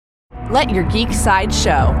Let your geek side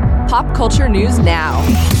show. Pop culture news now.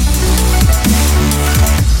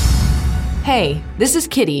 Hey, this is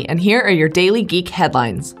Kitty, and here are your daily geek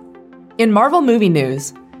headlines. In Marvel movie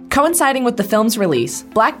news, coinciding with the film's release,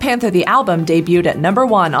 Black Panther the album debuted at number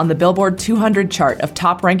 1 on the Billboard 200 chart of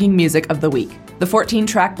top-ranking music of the week. The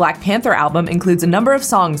 14-track Black Panther album includes a number of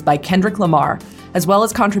songs by Kendrick Lamar, as well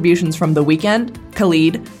as contributions from The Weeknd,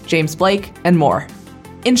 Khalid, James Blake, and more.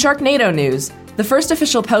 In Sharknado news, the first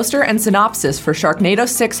official poster and synopsis for Sharknado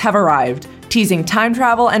 6 have arrived, teasing time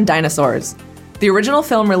travel and dinosaurs. The original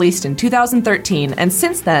film released in 2013, and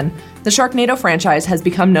since then, the Sharknado franchise has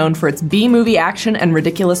become known for its B-movie action and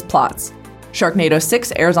ridiculous plots. Sharknado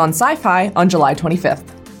 6 airs on Sci-Fi on July 25th.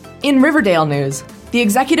 In Riverdale news, the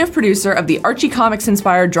executive producer of the Archie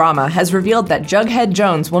Comics-inspired drama has revealed that Jughead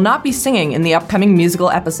Jones will not be singing in the upcoming musical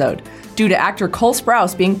episode, due to actor Cole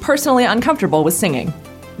Sprouse being personally uncomfortable with singing.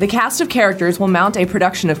 The cast of characters will mount a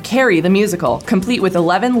production of Carrie the Musical, complete with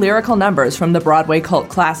 11 lyrical numbers from the Broadway cult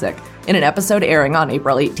classic, in an episode airing on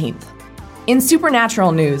April 18th. In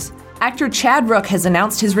Supernatural news, actor Chad Rook has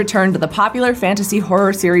announced his return to the popular fantasy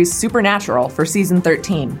horror series Supernatural for season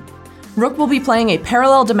 13. Rook will be playing a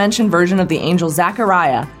parallel dimension version of the angel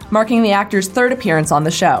Zachariah, marking the actor's third appearance on the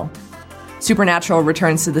show. Supernatural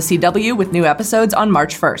returns to the CW with new episodes on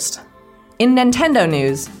March 1st. In Nintendo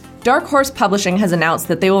news, Dark Horse Publishing has announced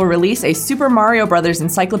that they will release a Super Mario Bros.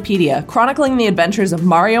 Encyclopedia chronicling the adventures of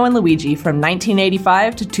Mario and Luigi from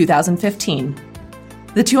 1985 to 2015.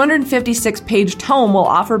 The 256-page tome will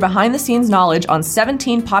offer behind-the-scenes knowledge on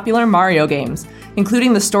 17 popular Mario games,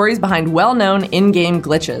 including the stories behind well-known in-game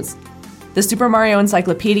glitches. The Super Mario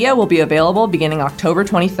Encyclopedia will be available beginning October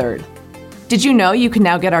 23rd. Did you know you can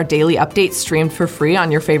now get our daily updates streamed for free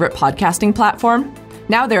on your favorite podcasting platform?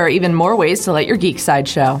 Now there are even more ways to let your geek side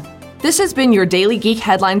show. This has been your Daily Geek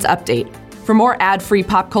Headlines Update. For more ad-free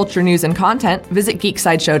pop culture news and content, visit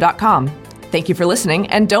geeksideshow.com. Thank you for listening,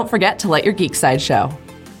 and don't forget to let your geek side show.